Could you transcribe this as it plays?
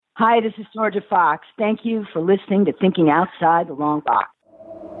Hi, this is Georgia Fox. Thank you for listening to Thinking Outside the Long Box.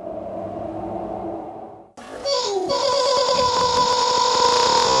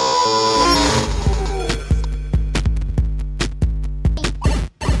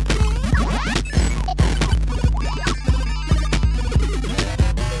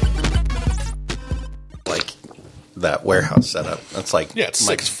 Like that warehouse setup. That's like Yeah, it's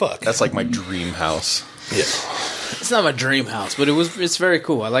sick as fuck. That's like my dream house. Yeah. It's not my dream house, but it's very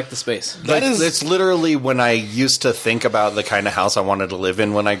cool. I like the space. It's literally when I used to think about the kind of house I wanted to live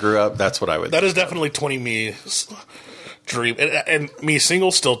in when I grew up. That's what I would. That is definitely 20 me's dream. And me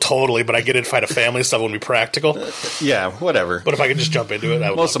single still totally, but I get it if I had a family, stuff wouldn't be practical. Yeah, whatever. But if I could just jump into it, I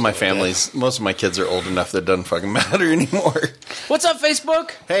would. Most of my kids are old enough that it doesn't fucking matter anymore. What's up,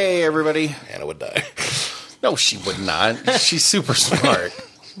 Facebook? Hey, everybody. Anna would die. No, she would not. She's super smart.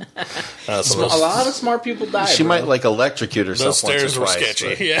 A lot of smart people die. She might like electrocute Those herself stairs were once or twice.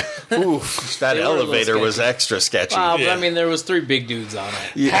 sketchy. Yeah. Oof, that They were a little elevator was sketchy. extra sketchy. Wow, but Yeah. I mean, there was 3 big dudes on it.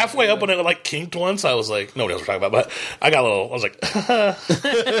 Yeah. Halfway up when it like kinked once, I was like, nobody else was talking about, but I got a little, I was like,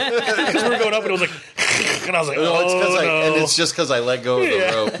 because we were going up and it was like, and I was like, No, it's 'cause no. and it's just because I let go of the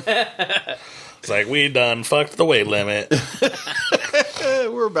Yeah. rope. It's like, we done fucked the weight limit.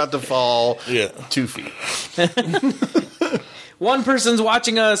 We're about to fall Yeah. 2 feet. One person's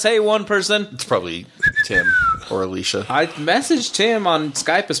watching us. Hey, one person. It's probably Tim or Alicia. I messaged him on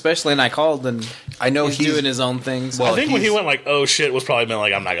Skype especially, and I called, and I know he's doing his own things. Well, I think when he he's- went like, oh shit, was probably meant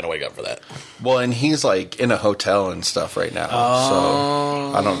like, I'm not going to wake up for that. Well, and he's like in a hotel and stuff right now.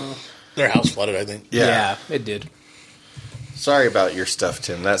 So I don't. Their house flooded, I think. Yeah. it did. Sorry about your stuff,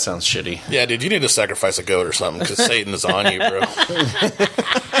 Tim. That sounds shitty. Yeah, dude, you need to sacrifice a goat or something because Satan is on you, bro.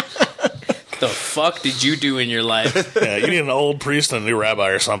 The fuck did you do in your life? Yeah, you need an old priest and a new rabbi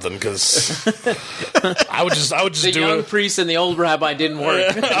or something because I would just The do young it. priest and the old rabbi didn't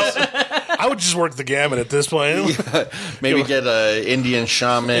work. I would just work the gamut at this point. Maybe get a Indian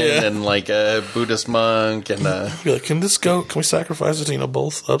shaman and like a Buddhist monk and Be like, can we sacrifice it to,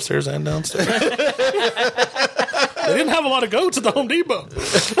 both upstairs and downstairs? They didn't have a lot of goats at the Home Depot.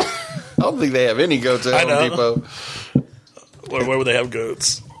 I don't think they have any goats at I Home know. Depot. Where would they have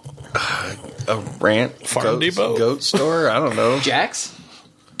goats? A Farm Depot? goat store? I don't know. Jax?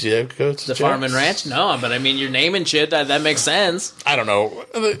 Do you have goats? The Jax? farm and ranch? No, but I mean, you're naming shit. That makes sense. I don't know.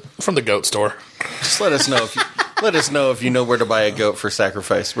 From the goat store. Just let us know if you know where to buy a goat for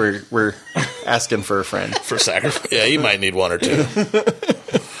sacrifice. We're asking for a friend. For sacrifice. Yeah, you might need 1 or 2.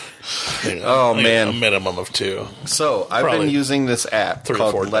 Oh, man. A minimum of 2. So I've Probably been using this app 3 or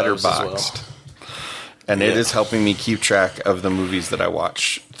called 4 doves as Letterboxd, and it is helping me keep track of the movies that I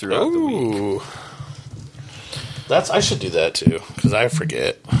watch throughout the week. Ooh. I should do that too, because I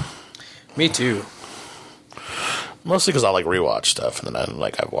forget. Me too. Mostly because I like rewatch stuff, and then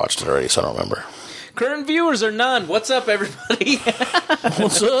I've watched it already, so I don't remember. Current viewers are none. What's up, everybody?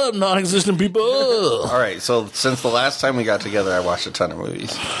 What's up, non-existent people? All right, so since the last time we got together, I watched a ton of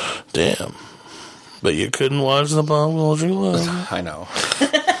movies. Damn. But you couldn't watch the Pop Culture Club. I know.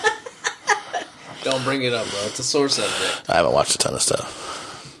 Don't bring it up, bro. It's a sore subject. I haven't watched a ton of stuff.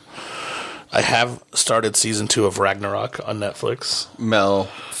 I have started season 2 of Ragnarok on Netflix. Mel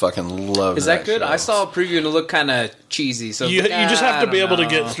fucking loves Is that good? show. I saw a preview and it looked kind of cheesy. So You just have to be able to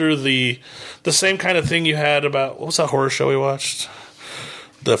get get through the same kind of thing you had about, what was that horror show we watched?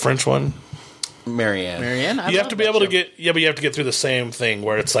 The French one? Marianne. Marianne. You have to be able to get, but you have to get through the same thing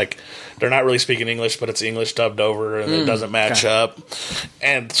where it's like they're not really speaking English, but it's English dubbed over, and it doesn't match up.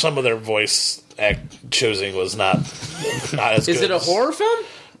 And some of their voice act choosing was not as good. Is it a horror film?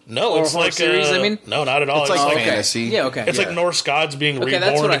 No, Or it's a horror like series, I mean? no, not at all. It's like okay. fantasy. Yeah, okay. It's like Norse gods being Okay,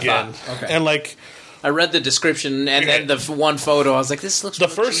 that's reborn what I again, thought. Okay. and like I read the description and then the one photo. I was like, this looks the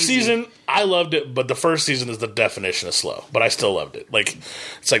real first cheesy. season, I loved it, but the first season is the definition of slow. But I still loved it. Like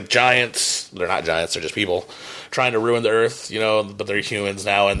it's like giants. They're not giants. They're just people trying to ruin the earth, but they're humans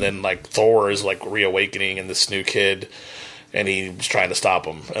now. And then like Thor is like reawakening, and this new kid, and he's trying to stop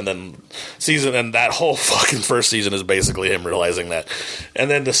him. And then that whole fucking first season is basically him realizing that. And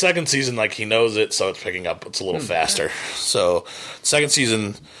then the second season, like he knows it, so it's picking up. It's a little faster. So second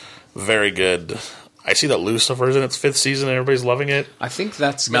season, very good. I see that Lucifer's in its 5th season and everybody's loving it. I think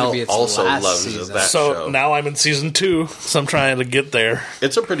that's going to Mel be its also last loves season. that. So show. now I'm in season 2, so I'm trying to get there.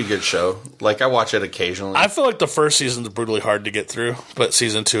 It's a pretty good show. Like I watch it occasionally. I feel like the first season's brutally hard to get through, but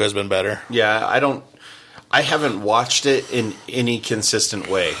season 2 has been better. Yeah, I haven't watched it in any consistent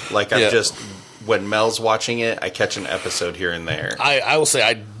way. Like Yeah. when Mel's watching it, I catch an episode here and there. I will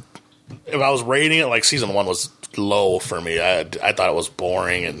say if I was rating it, like season 1 was low for me. I thought it was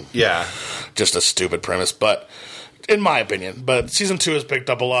boring and Yeah. just a stupid premise, but in my opinion. But season 2 has picked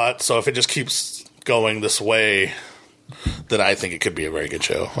up a lot, so if it just keeps going this way, then I think it could be a very good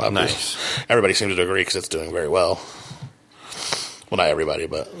show. Nice. Everybody seems to agree because it's doing very well. Well, not everybody,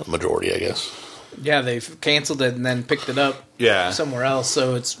 but the majority, I guess. Yeah, they've canceled it and then picked it up somewhere else,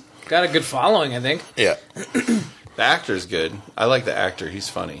 so it's got a good following, I think. Yeah. The actor's good. I like the actor. He's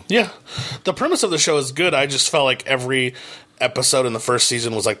funny. Yeah. The premise of the show is good. I just felt like every episode in the first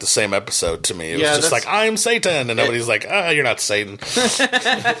season was like the same episode to me. It was just like, I'm Satan, and nobody's like, you're not Satan.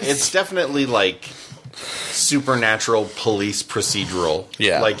 It's definitely like supernatural police procedural.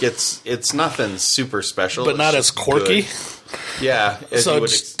 Yeah. Like it's nothing super special. But not as quirky. Good. Yeah. So it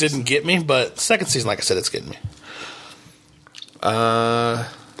just didn't get me, but second season, like I said, it's getting me.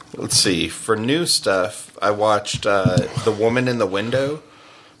 Let's see. For new stuff, I watched The Woman in the Window.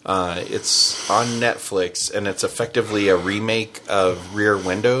 It's on Netflix, and it's effectively a remake of Rear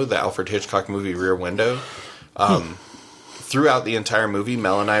Window, the Alfred Hitchcock movie Rear Window. Throughout the entire movie,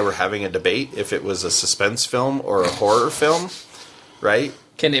 Mel and I were having a debate if it was a suspense film or a horror film, right?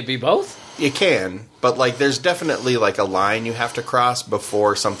 Can it be both? It can, but like there's definitely like a line you have to cross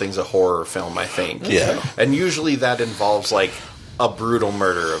before something's a horror film, I think. Yeah. And usually that involves like a brutal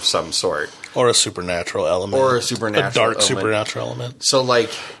murder of some sort. Or a supernatural element. Or a supernatural A dark element. supernatural element. So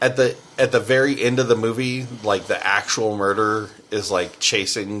like at the very end of the movie, like the actual murderer is like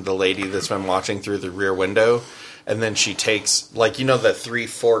chasing the lady that's been watching through the rear window, and then she takes like the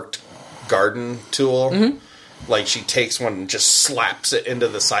 3-forked garden tool. Mm-hmm. Like she takes one and just slaps it into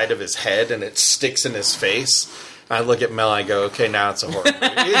the side of his head, and it sticks in his face. I look at Mel, I go, okay, now it's a horror movie.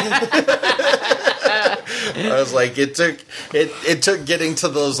 I was like, it took getting to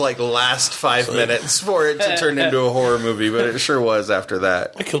those like last 5 minutes for it to turn into a horror movie, but it sure was after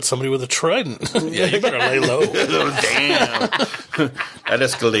that. I killed somebody with a trident. Yeah, you better lay low. Damn. That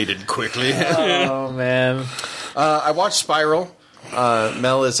escalated quickly. Oh, man. I watched Spiral.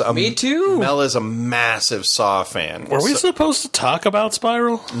 Mel is Me too. Mel is a massive Saw fan. Were we supposed to talk about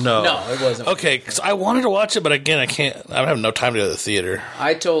Spiral? No. No, it wasn't. Okay, because I wanted to watch it, but again, I can't. I have no time to go to the theater.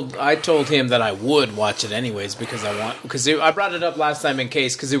 I told him that I would watch it anyways because I brought it up last time in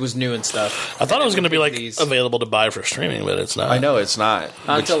case because it was new and stuff. I thought it was going to be like These- available to buy for streaming, but it's not. I know it's not.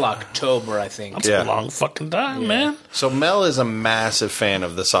 Until October, I think. That's Yeah. a long fucking time, man. So Mel is a massive fan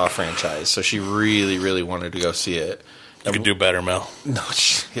of the Saw franchise, so she really, really wanted to go see it. You could do better, Mel. No,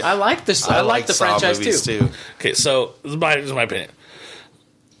 I like this. I like the Saw franchise movies too. Okay, so this is my opinion.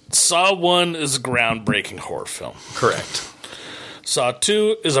 Saw 1 is a groundbreaking horror film. Correct. Saw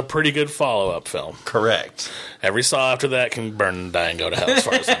 2 is a pretty good follow-up film. Correct. Every Saw after that can burn and die and go to hell as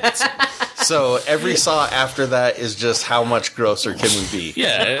far as I'm concerned. So every Saw after that is just how much grosser can we be?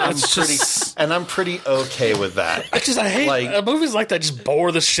 Yeah, it's just... I'm pretty okay with that. I hate like- movies like that just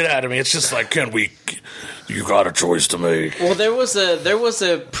bore the shit out of me. It's just like, you got a choice to make. Well, there was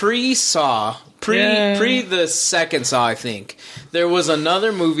a pre-Saw, Yeah. pre the second Saw, I think. There was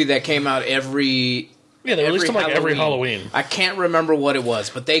another movie that came out every released them like every Halloween. I can't remember what it was,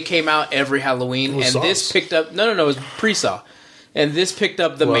 but they came out every Halloween, was and this Saws. picked up. No, it was pre-Saw. And this picked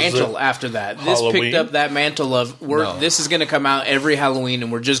up the Was mantle it after that. This Halloween? picked up that mantle of this is going to come out every Halloween,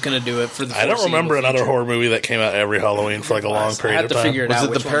 and we're just going to do it for the. I don't remember foreseeable another future. horror movie that came out every Halloween for like a long I period have of to time. figure it Was out. it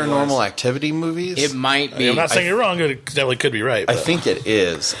the which one it Paranormal was. Activity movies? It might be. I'm not saying you're wrong. It definitely could be right. I But think it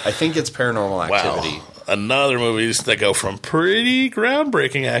is. I think it's Paranormal Activity. wow, another movies that go from pretty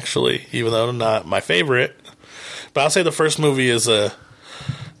groundbreaking, actually, even though not my favorite. But I'll say the first movie is a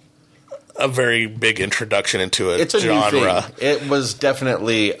very big introduction into It's a genre. new thing. It was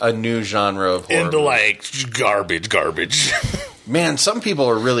definitely a new genre of horror. Into movie. like garbage. Man, some people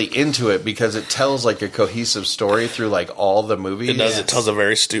are really into it because it tells like a cohesive story through like all the movies. It does. It tells a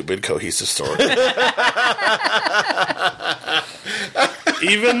very stupid, cohesive story.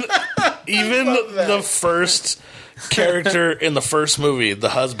 even the first character in the first movie, the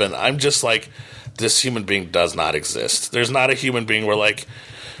husband, I'm just like, this human being does not exist. There's not a human being where like,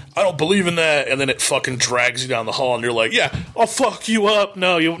 I don't believe in that, and then it fucking drags you down the hall, and you're like, yeah, I'll fuck you up.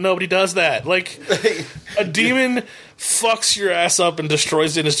 No, nobody does that. Like, a demon fucks your ass up and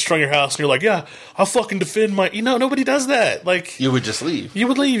destroys it and is destroying your house, and you're like, yeah, I'll fucking defend my... nobody does that. Like, You would just leave. you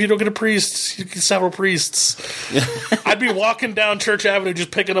would leave. You don't get a priest. You get several priests. I'd be walking down Church Avenue just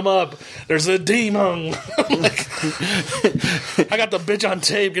picking them up. There's a demon. Like, I got the bitch on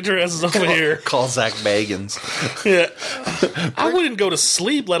tape. Get your asses over here. Call Zach Bagans. Yeah. I wouldn't go to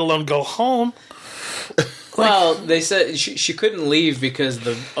sleep, let alone go home. Well, they said she couldn't leave because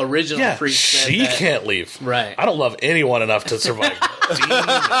the original Yeah, priest said she that. can't leave. Right. I don't love anyone enough to survive.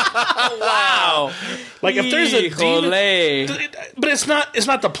 Wow. Like, if there's a demon... Híjole. But it's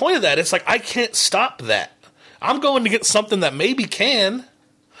not the point of that. It's like, I can't stop that. I'm going to get something that maybe can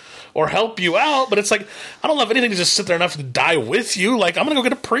or help you out, but it's like, I don't have anything to just sit there enough and die with you. Like, I'm going to go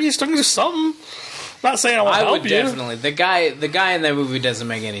get a priest. I'm going to do something. Not saying I want to help would you. Definitely. The guy in that movie doesn't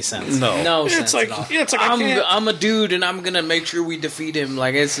make any sense. No sense it's like, at all. Yeah, it's like, I'm a dude, and I'm gonna make sure we defeat him.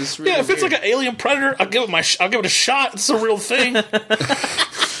 Like, it's just really if it's weird. like an alien predator, I'll give it a shot. It's a real thing.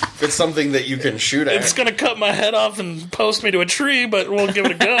 If it's something that you can shoot at. It's gonna cut my head off and post me to a tree, but we'll give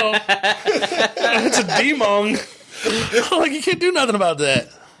it a go. It's a demon. Like, you can't do nothing about that.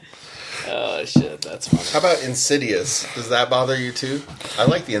 Oh shit, that's funny. How about Insidious? Does that bother you too? I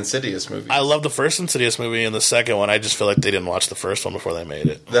like the Insidious movie. I love the first Insidious movie, and the second one, I just feel like they didn't watch the first one before they made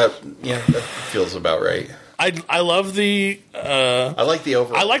it. That feels about right. I love the... I like the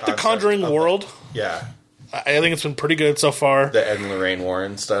overall I like the Conjuring world. Yeah. I think it's been pretty good so far. The Ed and Lorraine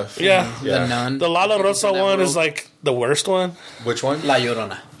Warren stuff. Yeah. The Nun. The La La Rosa one world. is like the worst one. Which one? La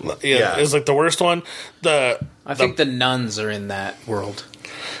Llorona. Yeah, it's like the worst one. I think the nuns are in that world.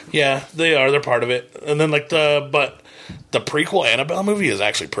 Yeah, they are. They're part of it. And then like the prequel Annabelle movie is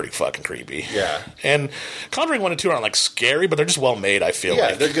actually pretty fucking creepy. Yeah. And Conjuring 1 and 2 aren't like scary, but they're just well made, I feel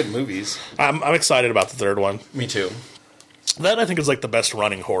like. Yeah, they're good movies. I'm excited about the third one. Me too. That, I think, is like the best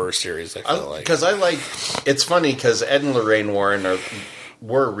running horror series, I feel like. Because it's funny because Ed and Lorraine Warren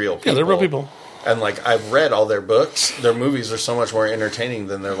were real people. Yeah, they're real people. And like, I've read all their books. Their movies are so much more entertaining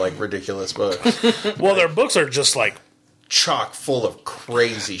than their like ridiculous books. Well, their books are just like chock full of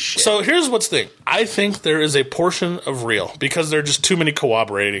crazy shit. So here's what's the thing. I think there is a portion of real because there are just too many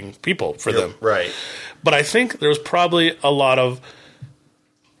cooperating people for them. Right. But I think there's probably a lot of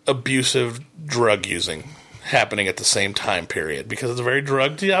abusive drug using happening at the same time period because it's a very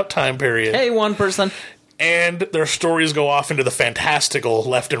drugged out time period. Hey, one person. And their stories go off into the fantastical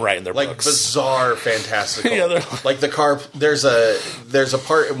left and right in their like books. Bizarre fantastical. Yeah, like the car. There's a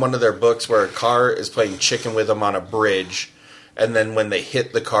part in one of their books where a car is playing chicken with them on a bridge, and then when they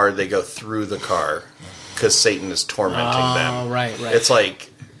hit the car, they go through the car because Satan is tormenting them. Oh, right. It's like,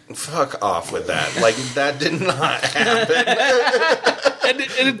 fuck off with that. Like, that did not happen.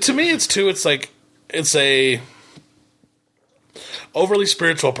 and to me, it's like it's a overly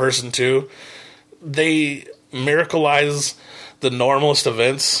spiritual person too. They miracleize the normalest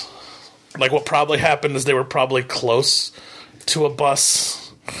events. Like, what probably happened is they were probably close to a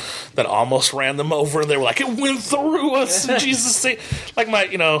bus that almost ran them over, and they were like, it went through us, in Jesus' name. Like,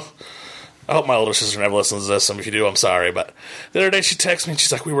 I hope my older sister never listens to this, and if you do, I'm sorry, but the other day she texted me, and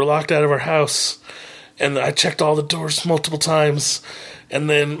she's like, we were locked out of our house, and I checked all the doors multiple times, and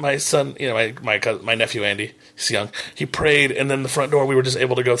then my son, my nephew Andy, he's young, he prayed, and then the front door, we were just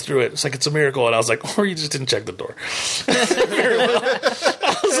able to go through it. It's like, it's a miracle. And I was like, or you just didn't check the door. Very well.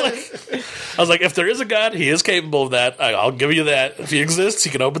 I was like, if there is a God, he is capable of that. I'll give you that. If he exists, he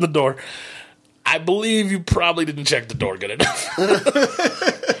can open the door. I believe you probably didn't check the door good enough.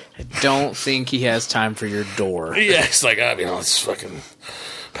 I don't think he has time for your door. Yeah, he's like, it's fucking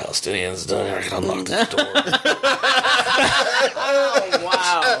Palestinians done. I can unlock this door. Oh,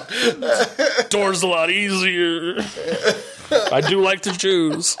 wow. Door's a lot easier. I do like to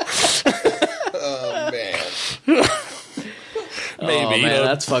choose. Oh, man. Maybe,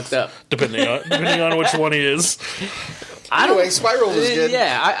 that's fucked up. depending on which one he is. Anyway, Spiral was good.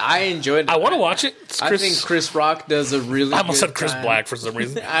 Yeah, I enjoyed it. I want to watch it. I think Chris Rock does a really I almost good said Chris time. Black for some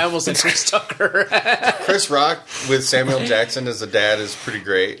reason. I almost said Chris Tucker. Chris Rock with Samuel Jackson as the dad is pretty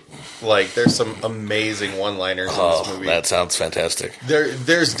great. Like, there's some amazing one-liners in this movie. That sounds fantastic.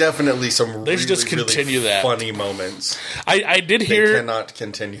 There's definitely some They should just continue really that. funny moments. I did They hear... cannot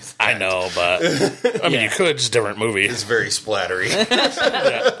continue that. I know, but... I mean, you could, just different movie. It's very splattery.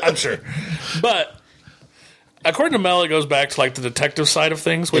 Yeah, I'm sure. But... according to Mel, it goes back to like the detective side of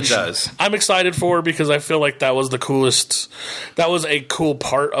things, which It does. I'm excited for because I feel like that was the coolest. That was a cool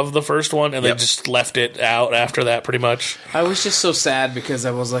part of the first one, and they just left it out after that, pretty much. I was just so sad because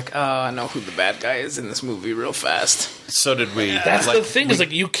I was like, oh, I know who the bad guy is in this movie real fast. So did we. That's the thing is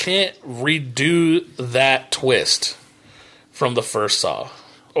like you can't redo that twist from the first Saw.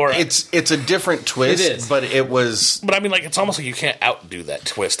 Or It's a different twist, It is. but it was. but I mean, like it's almost like you can't outdo that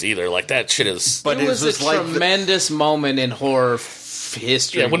twist either. Like that shit is. But It was a like tremendous moment in horror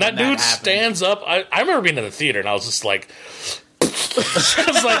history. Yeah, when that dude happened. stands up, I remember being in the theater and I was just like, I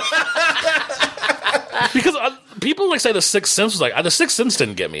was like, because people like say The Sixth Sense was like The Sixth Sense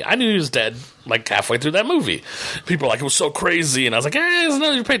didn't get me. I knew he was dead like halfway through that movie. People were like, it was so crazy, and I was like, it's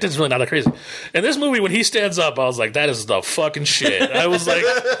not, you pay attention, it's really not that crazy. In this movie, when he stands up, I was like, that is the fucking shit. I was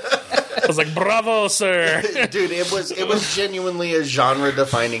like, bravo, sir. dude, it was genuinely a genre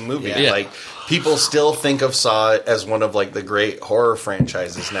defining movie. Yeah. Like, people still think of Saw as one of like the great horror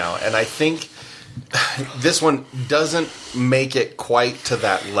franchises now, and I think this one doesn't make it quite to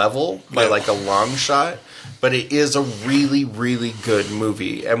that level by like a long shot, but it is a really, really good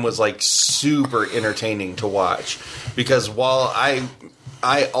movie and was like super entertaining to watch. Because while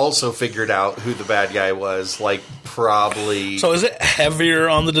I also figured out who the bad guy was, like probably So is it heavier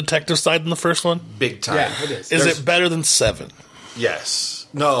on the detective side than the first one? big time. Yeah, it is. Is it better than 7? Yes.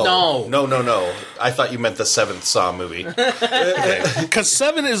 No. I thought you meant the 7th Saw movie. Because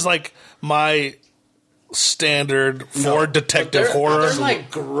 7 is like my standard for detective horror. They're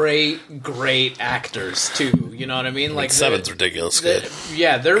like great actors too. You know what I mean? Like 7's ridiculous good.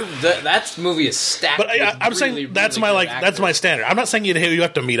 That movie is stacked. But I'm with saying really, that's really my good that's my actors. standard. I'm not saying you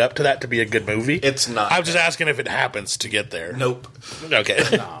have to meet up to that to be a good movie. It's not. I'm just asking if it happens to get there. Nope. Okay.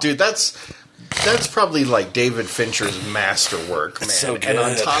 Dude, that's probably like David Fincher's masterwork, man. so And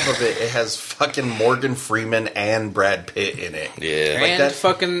on good. top of it, it has fucking Morgan Freeman and Brad Pitt in it. Yeah. Like And that-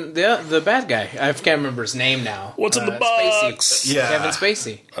 fucking the bad guy. I can't remember his name now. What's in the Spacey. box? Yeah. Kevin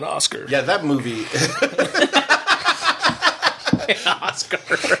Spacey. An Oscar. Yeah, that movie. Oscar.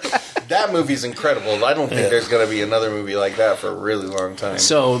 That movie's incredible. I don't think there's going to be another movie like that for a really long time.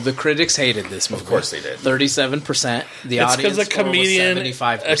 So the critics hated this movie. Of course they did. 37%. The It's audience because score was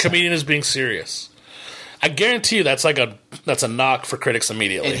 75%. a comedian is being serious. I guarantee you that's a knock for critics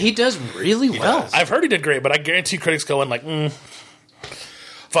immediately. And he does really well. I've heard he did great, but I guarantee critics go in like,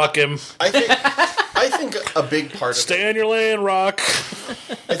 fuck him. I think a big part of Stay on your lane, Rock.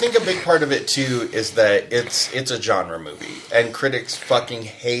 I think a big part of it too is that it's a genre movie, and critics fucking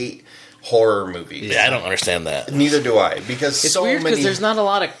hate horror movies. Yeah, I don't understand that. Neither do I, because It's so weird many. because there's not a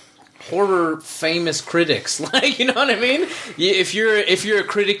lot of horror famous critics. Like, you know what I mean? If you're a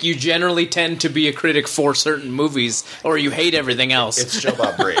critic, you generally tend to be a critic for certain movies, or you hate everything else. It's Joe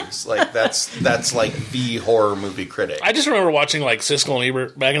Bob Briggs. Like that's like the horror movie critic. I just remember watching like Siskel and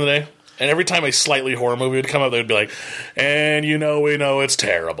Ebert back in the day. And every time a slightly horror movie would come up, they'd be like, and we know it's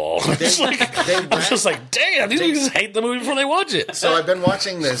terrible. It's like, I was just like, damn, these people just hate the movie before they watch it. So I've been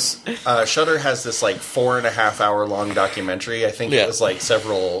watching this. Shudder has this like 4.5 hour long documentary. I think Yeah. it was like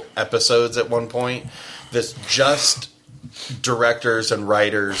several episodes at one point. This just directors and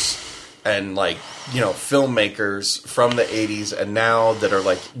writers and like filmmakers from the 80s and now that are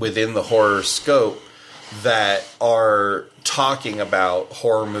like within the horror scope that are talking about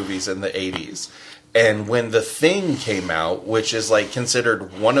horror movies in the 80s. And when The Thing came out, which is like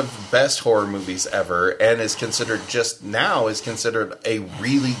considered one of the best horror movies ever and is considered a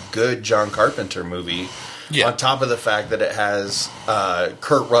really good John Carpenter movie, on top of the fact that it has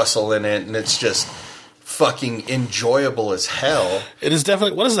Kurt Russell in it and it's just fucking enjoyable as hell. It is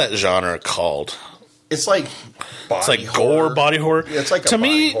definitely, what is that genre called? It's like It's like gore, body horror. Yeah, it's like a to body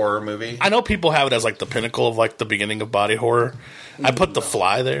me, horror movie. I know people have it as like the pinnacle of like the beginning of body horror. I put The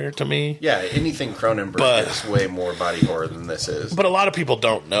Fly there to me. Yeah, anything Cronenberg But- is way more body horror than this is. But a lot of people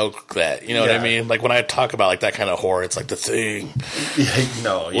don't know that. You know what I Yeah. mean? Like when I talk about like that kind of horror, it's like The Thing,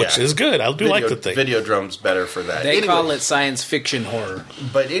 which is good. I do like The Thing. Videodrome's better for that. They Anyway, call it science fiction horror.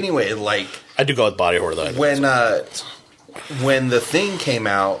 But anyway, like I do go with body horror though. I think when The Thing came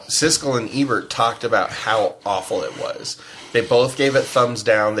out, Siskel and Ebert talked about how awful it was. They both gave it thumbs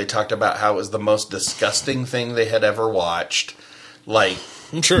down. They talked about how it was the most disgusting thing they had ever watched. Like,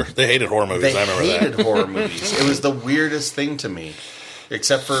 I'm sure they hated horror movies. they I remember hated that. horror movies. It was the weirdest thing to me.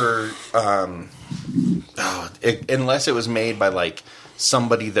 Except for, unless it was made by, like,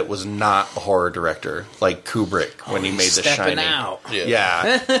 somebody that was not a horror director, like Kubrick when he made The Stepping Shining. out.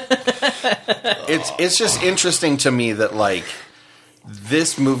 Yeah. It's just interesting to me that, like,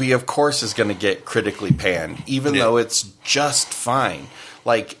 this movie, of course, is going to get critically panned, even though it's just fine.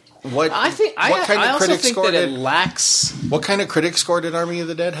 Like, what I think what kind I of also critic think score that it did lacks. what kind of critic score did Army of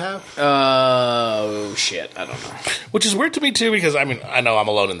the Dead have? Oh shit! I don't know. Which is weird to me too, because I mean I know I'm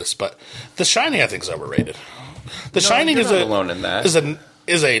alone in this, but The Shining I think is overrated. The Shining you're is not alone in that.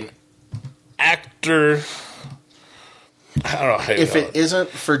 is an actor. I don't know how you If call it isn't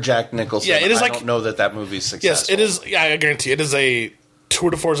for Jack Nicholson, Yeah, it is I like- don't know that movie's Yes, successful. it is. Yeah, I guarantee it is a tour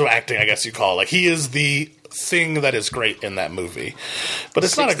de force of acting. I guess you call it. Like he is the thing that is great in that movie, but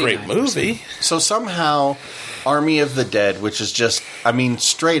it's not a great 69%. movie. So somehow, Army of the Dead, which is just, I mean,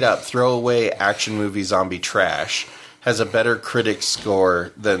 straight up throwaway action movie zombie trash, has a better critic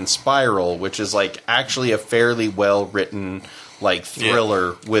score than Spiral, which is like actually a fairly well written like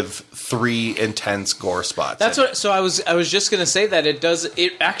thriller with 3 intense gore spots. That's in it. what. So I was just gonna say that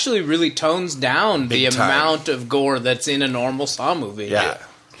it actually really tones down the Big time. amount of gore that's in a normal Saw movie. Yeah.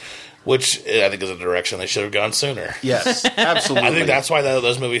 Which I think is a direction they should have gone sooner. Yes, absolutely. I think that's why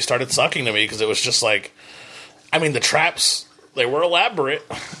those movies started sucking to me, because it was just like, I mean, the traps They were elaborate.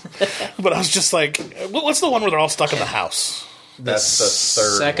 But I was just like, what's the one where they're all stuck in the house? That's the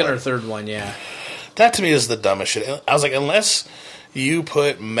third second one. or third one, yeah. That to me is the dumbest shit. I was like, unless you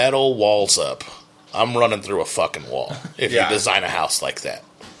put metal walls up, I'm running through a fucking wall if you design a house like that.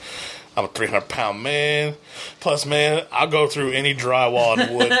 I'm a 300-pound man. Plus, man, I'll go through any drywall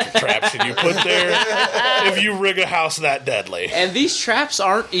and wood contraption you put there if you rig a house that deadly. And these traps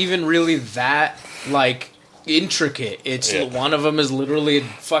aren't even really that, like, intricate. It's one of them is literally a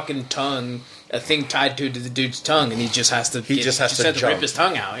fucking tongue, a thing tied to the dude's tongue, and he just has to rip his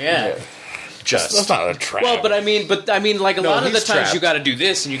tongue out. Yeah. That's not a trap. Well, but I mean, like a lot of the times trapped. you got to do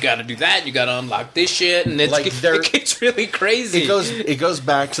this and you got to do that, and you got to unlock this shit, and it gets really crazy. It goes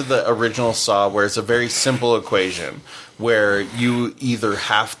back to the original Saw, where it's a very simple equation, where you either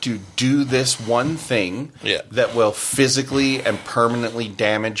have to do this one thing that will physically and permanently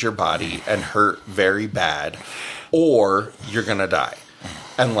damage your body and hurt very bad, or you're gonna die.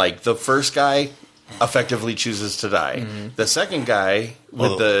 And like the first guy effectively chooses to die. Mm-hmm. The second guy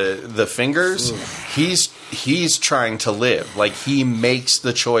with the fingers, he's trying to live. Like he makes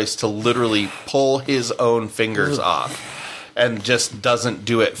the choice to literally pull his own fingers off and just doesn't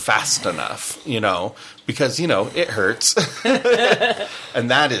do it fast enough, because it hurts. And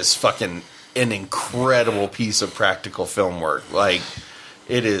that is fucking an incredible piece of practical film work. Like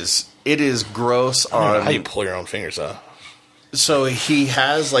it is gross on how you pull your own fingers off. So he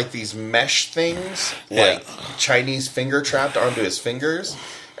has like these mesh things, like Chinese finger trapped onto his fingers,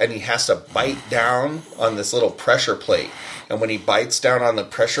 and he has to bite down on this little pressure plate. And when he bites down on the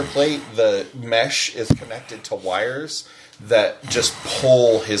pressure plate, the mesh is connected to wires that just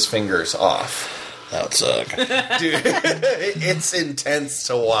pull his fingers off. That would suck. Dude, it's intense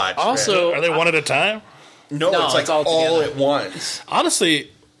to watch. Also, man. Are they one at a time? No, it's like all at once.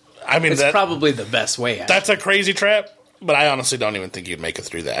 Honestly, I mean, it's probably the best way. That's a crazy trap. But I honestly don't even think you'd make it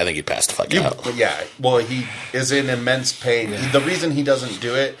through that. I think you'd pass the fuck out. Yeah, well, he is in immense pain. Yeah. The reason he doesn't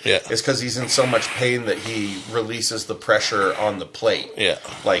do it is because he's in so much pain that he releases the pressure on the plate. Yeah.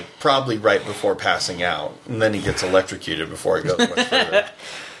 Like, probably right before passing out. And then he gets electrocuted before he goes much further.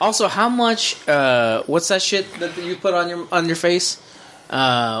 Also, how much, what's that shit that you put on your face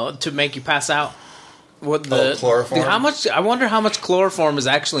to make you pass out? Chloroform? How much? I wonder how much chloroform is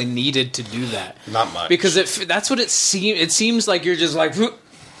actually needed to do that. Not much, because that's what it seems. It seems like you're just like,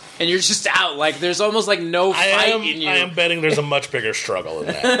 and you're just out. Like there's almost like no fight in you. I am betting there's a much bigger struggle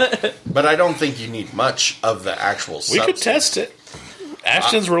than that. But I don't think you need much of the actual substance. We could test it.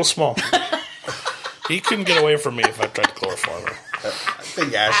 Ashton's real small. He couldn't get away from me if I tried to chloroform her. I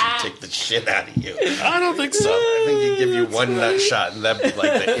think Ash would take the shit out of you. I don't think so. I think he'd give you one nut shot and that'd be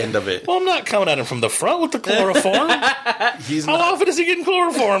like the end of it. Well, I'm not coming at him from the front with the chloroform. How often is he getting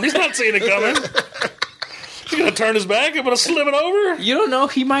chloroform? He's not seeing it coming. He's going to turn his back and going to slim it over. You don't know.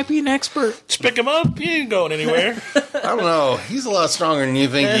 He might be an expert. Just pick him up. He ain't going anywhere. I don't know. He's a lot stronger than you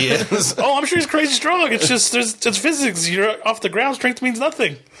think he is. Oh, I'm sure he's crazy strong. It's just, it's physics. You're off the ground. Strength means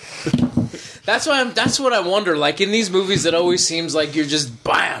nothing. That's what I wonder. Like in these movies, it always seems like you're just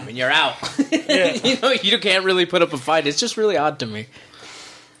bam and you're out. Yeah. You can't really put up a fight. It's just really odd to me.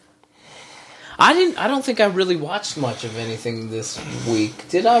 I don't think I really watched much of anything this week.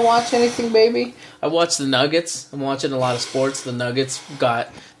 Did I watch anything, baby? I watched the Nuggets. I'm watching a lot of sports. The Nuggets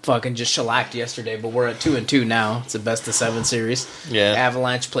got fucking just shellacked yesterday, but we're at 2-2 now. It's a best of 7 series. Yeah.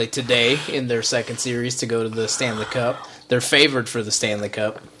 Avalanche play today in their second series to go to the Stanley Cup. They're favored for the Stanley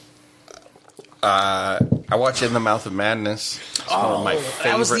Cup. I watch In the Mouth of Madness. It's one of my favorite.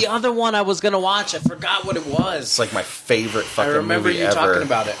 That was the other one I was going to watch. I forgot what it was. It's like my favorite fucking movie ever. I remember you talking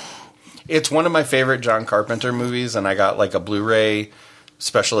about it. It's one of my favorite John Carpenter movies, and I got like a Blu-ray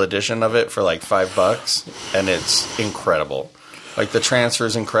special edition of it for like $5, and it's incredible. Like the transfer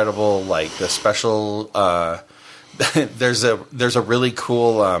is incredible. Like the special, there's a really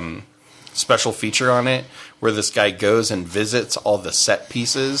cool special feature on it where this guy goes and visits all the set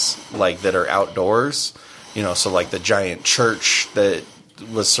pieces like that are outdoors. So like the giant church that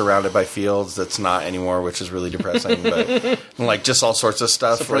was surrounded by fields that's not anymore, which is really depressing. But like just all sorts of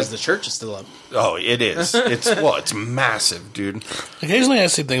stuff. Surprised the church is still up. Oh, it is. It's massive, dude. Occasionally, I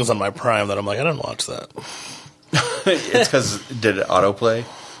see things on my Prime that I'm like, I didn't watch that. It's because did it autoplay?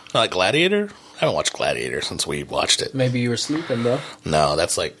 Like Gladiator? I haven't watched Gladiator since we watched it. Maybe you were sleeping, bro. No,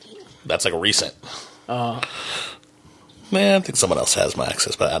 that's like recent. Man, I think someone else has my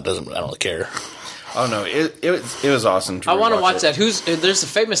access, but I don't really care. Oh no, it was awesome. I want to watch that. There's a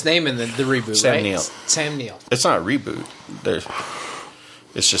famous name in the reboot, Sam right? Neill. Sam Neill. It's not a reboot.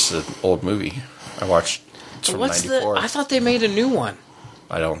 It's just an old movie. I watched. It's from '94. I thought they made a new one.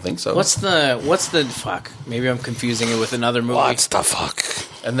 I don't think so. What's the fuck? Maybe I'm confusing it with another movie. What's the fuck?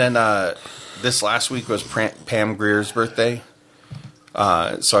 And then this last week was Pam Grier's birthday.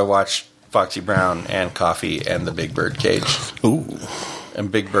 So I watched Foxy Brown and Coffee and The Big Bird Cage. Ooh. And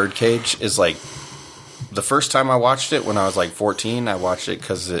Big Bird Cage is like, the first time I watched it when I was like 14, I watched it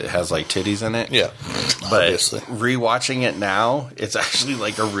because it has like titties in it. Yeah. But Obviously. rewatching it now, it's actually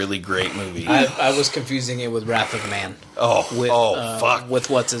like a really great movie. I was confusing it with Wrath of Man. Fuck. With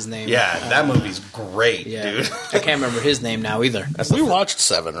what's his name? Yeah, that movie's great, dude. I can't remember his name now either. We watched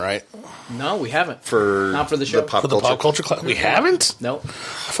 7, right? No, we haven't. Not for the show. For the pop culture class. We haven't? Nope. I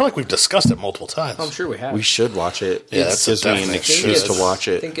feel like we've discussed it multiple times. I'm sure we have. We should watch it. Yeah, It that's gives me an definite excuse should. to watch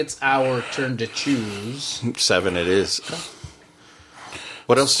I it. think it's our turn to choose. 7 it is.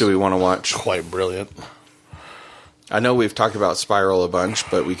 What else do we want to watch? Quite brilliant. I know we've talked about Spiral a bunch,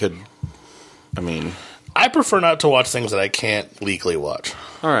 but we could... I prefer not to watch things that I can't legally watch.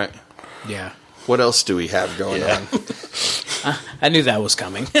 All right. Yeah. What else do we have going on? I knew that was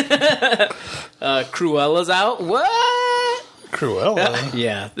coming. Cruella's out. What? Cruella?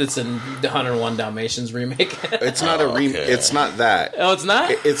 Yeah, it's a 101 Dalmatians remake. It's not a remake. okay. It's not that. Oh, it's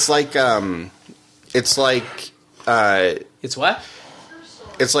not? It's like it's It's what?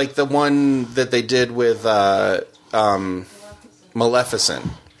 it's like the one that they did with Maleficent,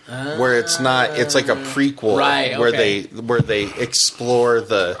 where it's not. It's like a prequel, Right, okay. where they explore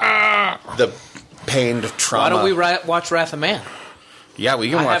the pained trauma. Why don't we watch Wrath of Man? Yeah, we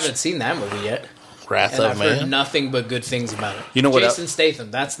can I watch. haven't seen that movie yet. Wrath And of I've heard Man? nothing but good things about it. You know what Jason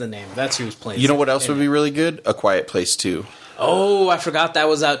Statham, that's the name. That's who's playing. You know what else in would it. be really good? A Quiet Place 2. Oh, I forgot that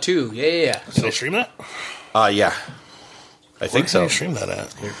was out too. Yeah. Can they stream that? Yeah. I think Where so. can you stream that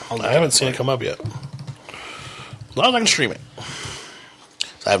at? I'll look I it haven't up seen for it come up yet. As long as I can stream it.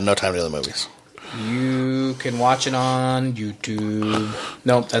 I have no time to do the movies. You can watch it on YouTube.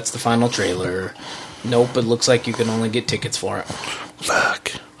 Nope, that's the final trailer. Nope, it looks like you can only get tickets for it.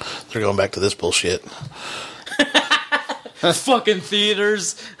 Fuck. They're going back to this bullshit. Fucking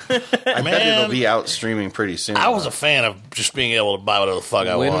theaters. I bet it'll be out streaming pretty soon. I was a fan of just being able to buy whatever the fuck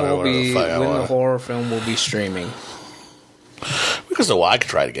I When wanted. will be Whatever the fuck I when the wanted. horror film will be streaming? Because of why I could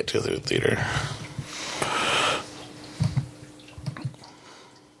try to get to the theater.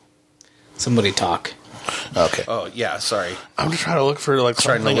 Somebody talk. Okay. Oh yeah, sorry. I'm just trying to look for like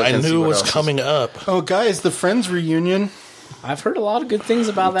Trying to something look I and see knew what was else is- coming up. Oh guys, the Friends reunion. I've heard a lot of good things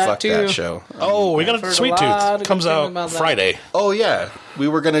about that Fuck too. that show. Oh, we got I've a heard Sweet a lot of Tooth. Comes good things out about that. Friday. Oh yeah, we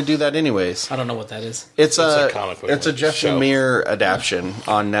were gonna do that anyways. I don't know what that is. It's a a comic book it's a Jeff show. Lemire adaptation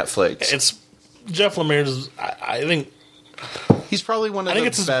on Netflix. It's Jeff Lemire's. I think He's probably one of the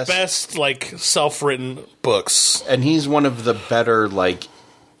it's his best like self-written books. and he's one of the better like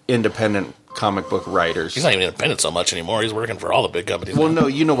independent comic book writers. He's not even independent so much anymore. He's working for all the big companies. Well, now. no,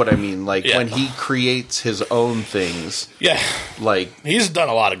 you know what I mean. Like Yeah. when he creates his own things. Yeah, Like he's done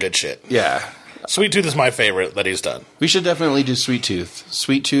a lot of good shit. yeah, Sweet Tooth is my favorite that he's done. we should definitely do Sweet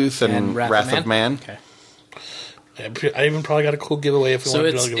Tooth, and Wrath of Man. Okay. I even probably got a cool giveaway if you So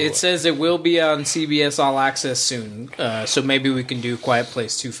want to do a giveaway. it says it will be on CBS All Access soon. So maybe we can do Quiet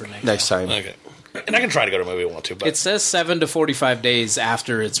Place 2 for next time. Time. Okay. And I can try to go to a movie if I want to, but It says 7 to 45 days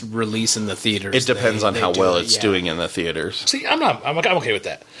after its release in the theaters. It depends on they how do well it, it's yeah. doing in the theaters. see, I'm okay with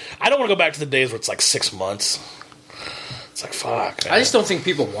that. I don't want to go back to the days where it's like 6 months. It's like fuck. Man. I just don't think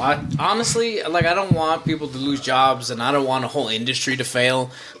people want. Honestly, like I don't want people to lose jobs, and I don't want a whole industry to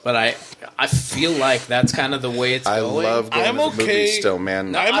fail. But I feel like that's kind of the way it's I going. love going I'm to the okay. movies still,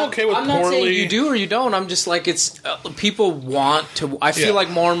 man. I'm okay with I'm not poorly. saying you do or you don't. I'm just like it's people want to. I feel Yeah. like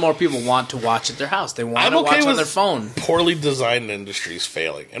more and more people want to watch at their house. They want I'm to okay watch on with their phone. poorly designed industries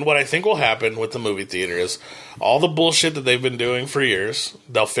failing. And what I think will happen with the movie theater is all the bullshit that they've been doing for years,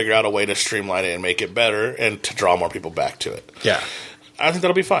 they'll figure out a way to streamline it and make it better and to draw more people back to it. Yeah. I think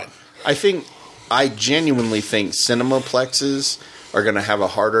that'll be fine. I genuinely think cinemaplexes are going to have a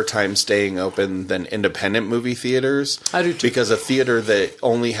harder time staying open than independent movie theaters. I do too. Because a theater that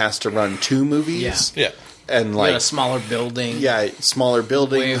only has to run 2 movies Yeah. and You got like a smaller building. smaller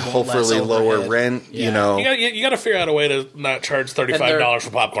building, Way hopefully less lower overhead. rent, Yeah. you know. You got to figure out a way to not charge $35 for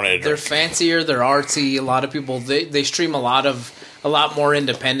popcorn and a They're drink. fancier. They're artsy. A lot of people they stream a lot more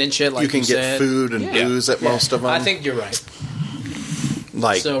independent shit. Like You can get said. food and Yeah. booze at most of them. I think you're right.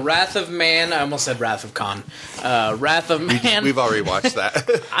 like So Wrath of Man. I almost said Wrath of Khan. Wrath of Man. we've already watched that.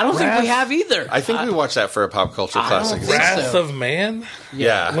 I don't think we have either. I think we watched that for a pop culture I classic. don't think Wrath so. of Man?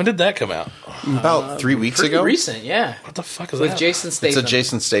 Yeah. When did that come out? About 3 weeks Pretty ago. recent, yeah. What the fuck is With that? Jason It's Statham. a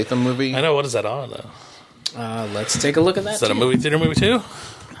Jason Statham movie. I know. What is that on, though? Let's take a look at that. Is that a too. movie theater movie, too?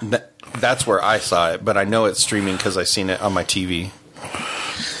 That's where I saw it, but I know it's streaming because I seen it on my TV.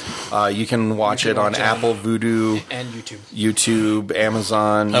 You can watch it on Apple, Vudu, And YouTube. YouTube,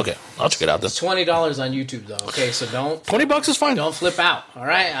 Amazon. Okay, I'll check it out then. It's $20 on YouTube though. Okay, so don't $20 is fine. don't flip out. All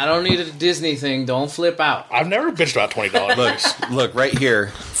right, I don't need a Disney thing. Don't flip out. I've never bitched about $20. Look right here,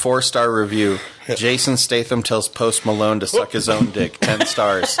 4-star review. Jason Statham tells Post Malone to suck his own dick. 10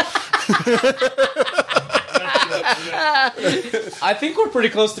 stars. I think we're pretty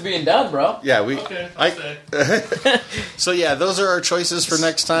close to being done, bro. Yeah, So yeah, those are our choices for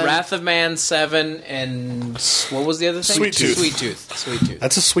next time. Wrath of Man 7 and what was the other thing? Sweet Tooth. Sweet Tooth.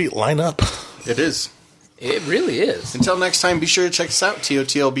 That's a sweet lineup. It is. It really is. Until next time, be sure to check us out,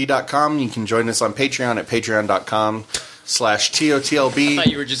 totlb.com. You can join us on Patreon at patreon.com/totlb. I thought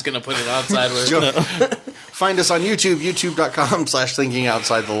you were just gonna put it on sideways. Find us on YouTube, youtube.com/thinking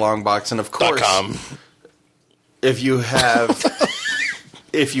outside the long box. And of course, .com. if you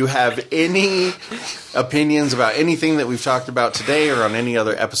have any opinions about anything that we've talked about today or on any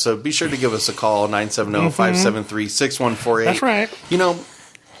other episode, be sure to give us a call, 970-573-6148. That's right. You know,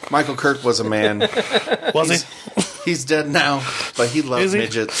 Michael Kirk was a man. Was he? He's dead now, but he loved Is he?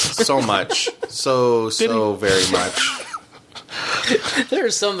 midgets so much. So very much.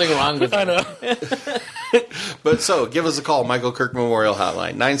 There's something wrong with I it. know. But so, give us a call, Michael Kirk Memorial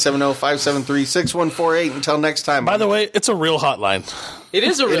Hotline, 970-573-6148. Until next time. By the way, it's a real hotline. It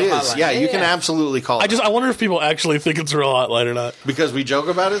is a real it is. hotline. Yeah, you can absolutely call it. I wonder if people actually think it's a real hotline or not. Because we joke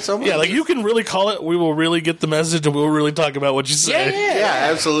about it so much? Yeah, like you can really call it. We will really get the message, and we'll really talk about what you say. Yeah,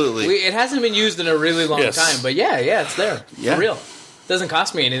 absolutely. It hasn't been used in a really long Yes. time, but yeah, it's there. Yeah. For real. Doesn't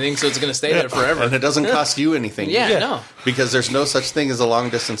cost me anything, so it's going to stay there forever. And it doesn't cost you anything. Yeah, no. Because there's no such thing as a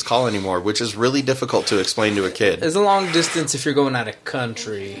long-distance call anymore, which is really difficult to explain to a kid. There's a long distance if you're going out of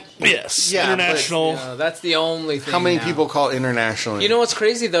country. Yes, Yeah, international. That's the only thing. How many now. people call internationally? You know what's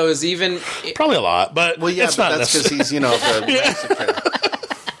crazy though is Probably a lot, but well, yeah, it's but not that's because necessary. he's, the Mexican.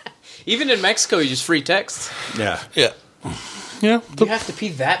 even in Mexico you just free text. Yeah. Yeah, yeah. You have to pee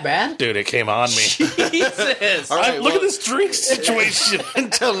that bad? Dude, it came on me. Jesus. All right, Look well, at this drink situation.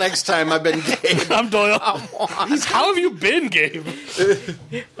 Until next time, I've been Gabe. I'm Doyle. How have you been, Gabe?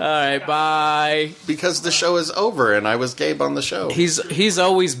 All right, bye. Because the show is over, and I was Gabe on the show. He's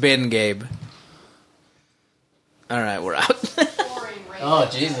always been Gabe. All right, we're out. Oh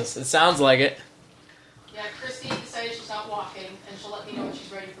Jesus, it sounds like it. Yeah, Christy decided she's not walking, and she'll let me know when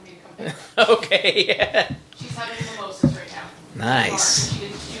she's ready for me to come pick her. Okay, yeah. She's having mimosas right now. Nice.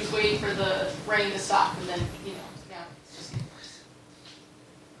 She was waiting for the rain to stop, and then, now it's just getting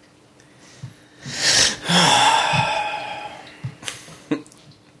worse.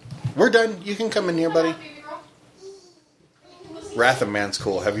 We're done. You can come in here, buddy. Baby girl. Wrath of Man's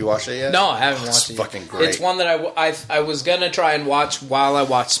cool. Have you watched it yet? No, I haven't It's watched it. fucking great. It's one that I was gonna try and watch while I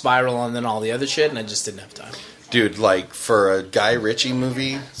watched Spiral and then all the other shit, and I just didn't have time. Dude, like, for a Guy Ritchie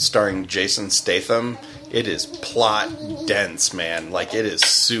movie starring Jason Statham, it is plot dense, man. Like, it is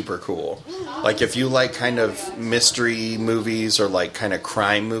super cool. Like, if you like kind of mystery movies or like kind of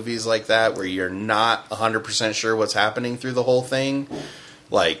crime movies like that where you're not 100% sure what's happening through the whole thing,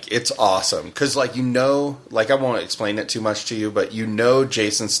 like, it's awesome. Because, like, I won't explain it too much to you, but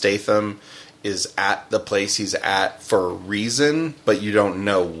Jason Statham is at the place he's at for a reason, but you don't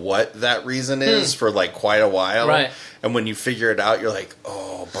know what that reason is for, like, quite a while. Right. And when you figure it out, you're like,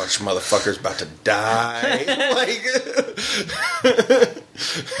 oh, a bunch of motherfuckers about to die. Like,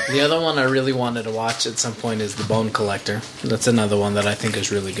 The other one I really wanted to watch at some point is The Bone Collector. That's another one that I think is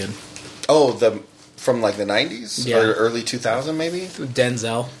really good. oh, from, like, the 90s? Yeah. Or early 2000, maybe? With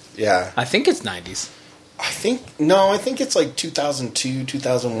Denzel. Yeah. I think it's 90s. I think it's, like, 2002,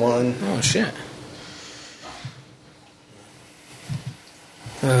 2001. Oh, shit.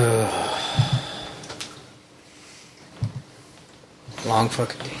 Long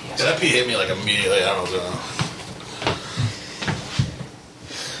fucking day. That pee hit me like immediately. I don't know.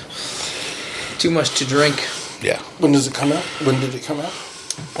 Too much to drink. Yeah, When does it come out? When did it come out?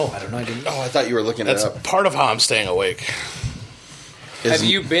 Oh, I don't know. I didn't. Oh, I thought you were looking that's it up. part of how I'm staying awake. Have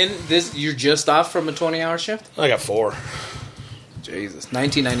you been this? You're just off from a 20-hour shift? I got 4. Jesus.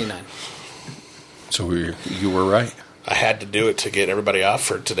 1999. So you were right. I had to do it to get everybody off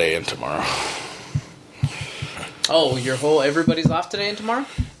for today and tomorrow. Oh, everybody's off today and tomorrow?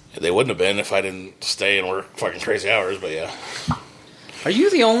 They wouldn't have been if I didn't stay and work fucking crazy hours, but yeah. Are you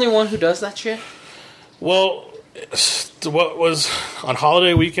the only one who does that shit? Well, what was on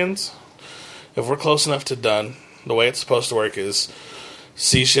holiday weekends, if we're close enough to done, the way it's supposed to work is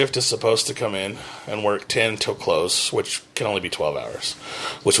C shift is supposed to come in and work 10 till close, which can only be 12 hours,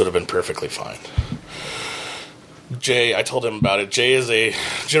 which would have been perfectly fine. Jay, I told him about it. Jay is a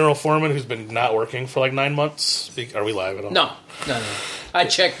general foreman who's been not working for like 9 months. Are we live at all? No. I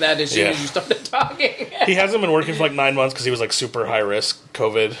checked that as soon as you started talking. He hasn't been working for like 9 months because he was like super high risk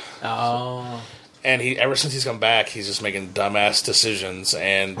COVID. Oh. And ever since he's come back, he's just making dumbass decisions.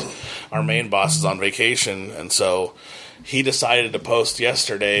 And our main boss is on vacation, and so he decided to post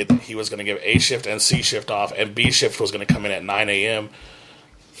yesterday that he was going to give A shift and C shift off, and B shift was going to come in at 9 a.m.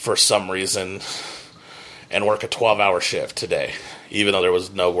 for some reason and work a 12-hour shift today, even though there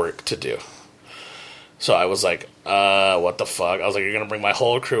was no work to do. So I was like, what the fuck? I was like, you're going to bring my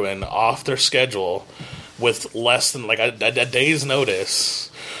whole crew in off their schedule with less than like a day's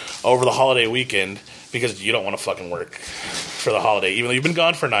notice over the holiday weekend because you don't want to fucking work for the holiday, even though you've been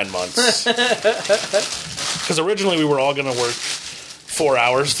gone for 9 months. Because originally we were all going to work 4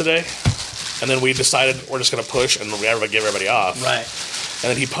 hours today, and then we decided we're just going to push and give everybody off. Right. And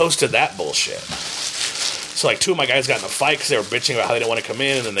then he posted that bullshit. So, like, 2 of my guys got in a fight because they were bitching about how they didn't want to come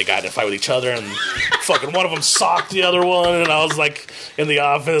in, and then they got in a fight with each other, and fucking one of them socked the other one, and I was, like, in the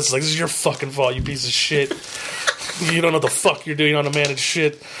office, like, this is your fucking fault, you piece of shit. You don't know what the fuck you're doing on to manage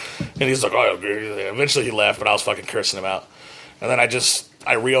shit. And he's like, oh, eventually he left, but I was fucking cursing him out. And then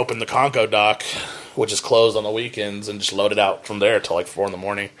I reopened the Conco dock, which is closed on the weekends, and just loaded out from there till, like, 4 in the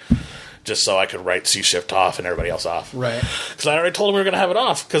morning. Just so I could write C shift off and everybody else off. Right. Because I already told him we were going to have it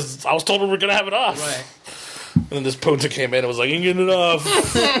off. Because I was told we were going to have it off. Right. And then this Punta came in and was like, you ain't getting it off.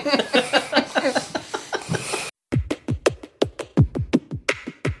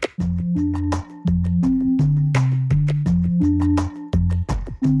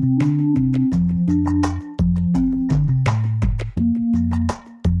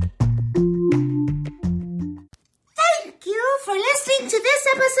 Thank you for listening to this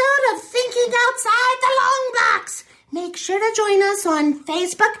episode of Thinking Outside the Long Box. Make sure to join us on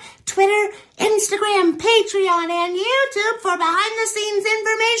Facebook, Twitter, Instagram, Patreon, and YouTube for behind-the-scenes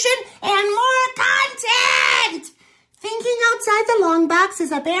information and more content. Thinking Outside the Long Box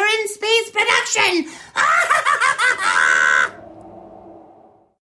is a Barren Space production.